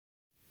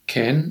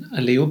Can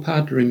a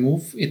leopard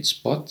remove its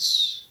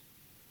spots?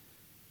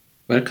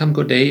 Welcome,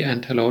 good day,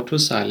 and hello to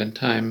Silent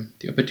Time,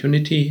 the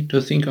opportunity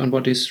to think on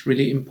what is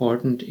really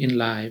important in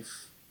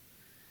life.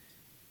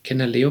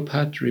 Can a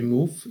leopard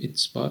remove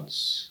its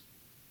spots?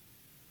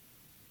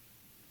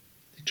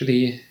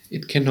 Actually,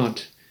 it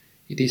cannot.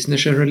 It is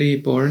naturally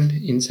born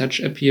in such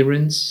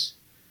appearance,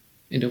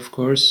 and of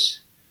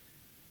course,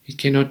 it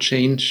cannot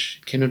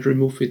change, it cannot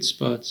remove its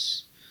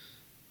spots.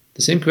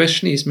 The same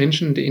question is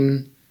mentioned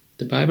in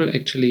the Bible,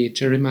 actually,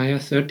 Jeremiah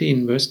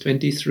 13, verse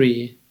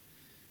 23.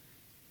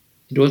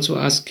 It also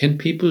asks, can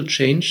people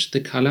change the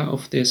color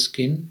of their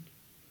skin?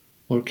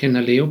 Or can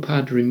a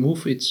leopard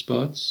remove its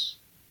spots?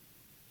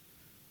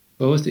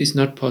 Both is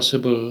not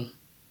possible.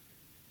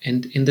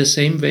 And in the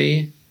same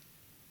way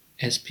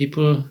as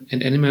people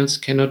and animals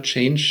cannot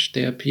change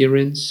their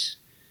appearance,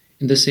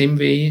 in the same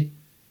way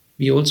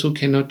we also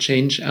cannot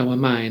change our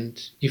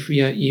mind. If we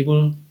are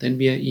evil, then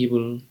we are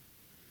evil.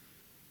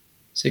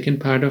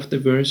 Second part of the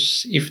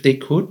verse, if they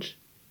could,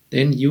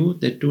 then you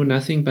that do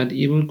nothing but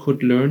evil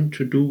could learn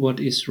to do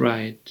what is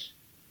right.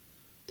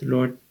 The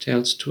Lord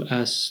tells to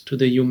us, to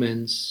the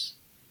humans.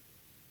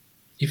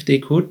 If they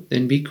could,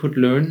 then we could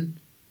learn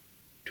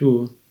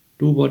to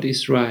do what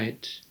is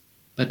right.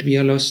 But we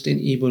are lost in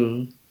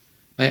evil.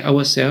 By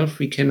ourselves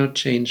we cannot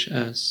change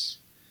us.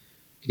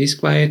 It is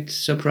quite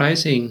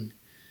surprising.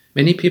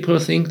 Many people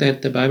think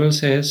that the Bible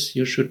says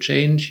you should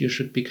change, you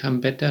should become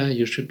better,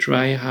 you should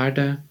try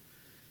harder.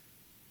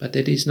 But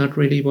that is not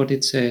really what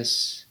it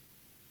says.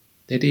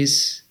 That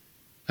is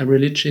a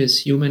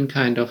religious, human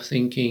kind of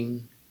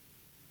thinking.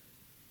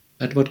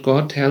 But what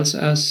God tells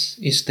us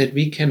is that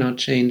we cannot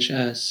change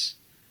us,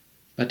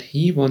 but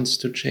He wants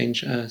to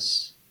change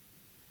us.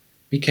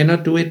 We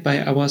cannot do it by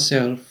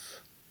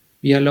ourselves.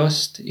 We are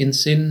lost in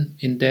sin,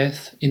 in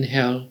death, in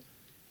hell,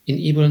 in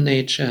evil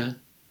nature,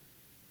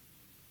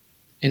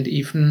 and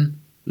even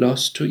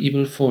lost to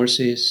evil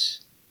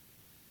forces.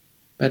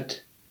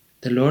 But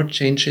the Lord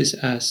changes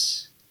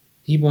us.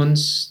 He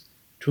wants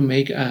to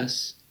make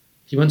us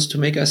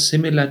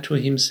similar to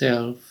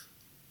Himself,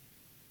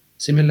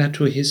 similar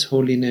to His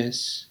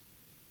holiness.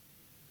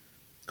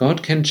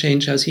 God can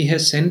change us. He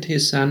has sent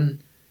His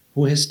Son,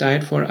 who has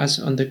died for us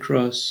on the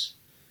cross,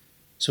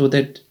 so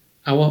that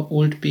our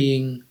old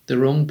being, the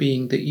wrong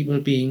being, the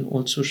evil being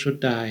also should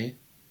die.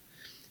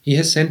 He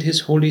has sent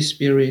His Holy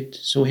Spirit,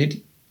 so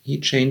He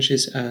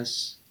changes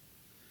us.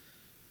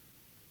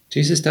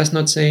 Jesus does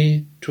not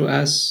say to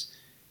us,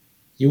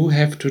 you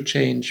have to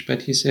change,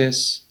 but He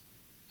says,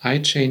 I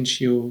change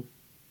you.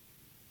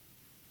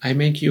 I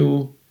make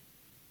you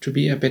to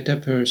be a better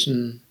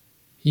person.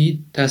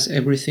 He does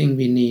everything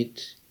we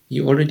need.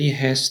 He already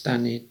has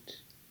done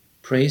it.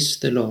 Praise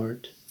the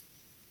Lord.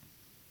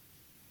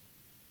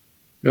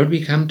 Lord,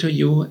 we come to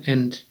you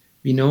and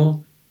we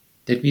know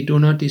that we do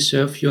not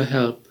deserve your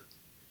help.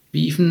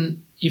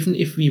 Even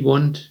if we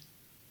want,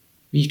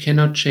 we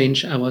cannot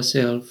change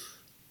ourselves.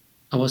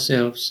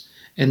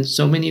 And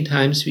so many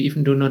times we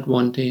even do not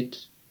want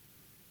it.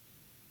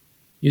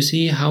 You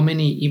see how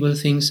many evil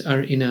things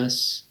are in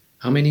us,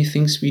 how many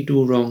things we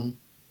do wrong,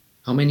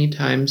 how many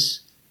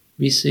times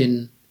we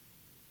sin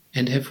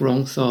and have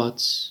wrong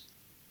thoughts.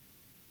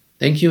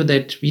 Thank you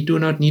that we do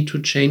not need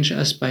to change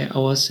us by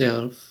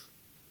ourselves.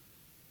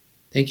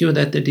 Thank you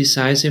that the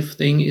decisive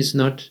thing is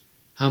not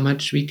how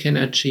much we can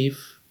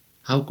achieve,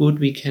 how good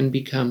we can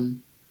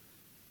become,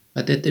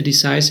 but that the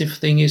decisive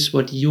thing is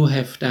what you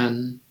have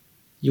done.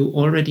 You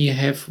already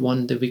have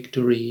won the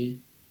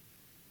victory.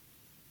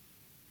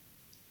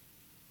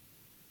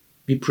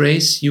 We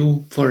praise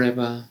you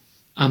forever.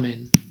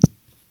 Amen.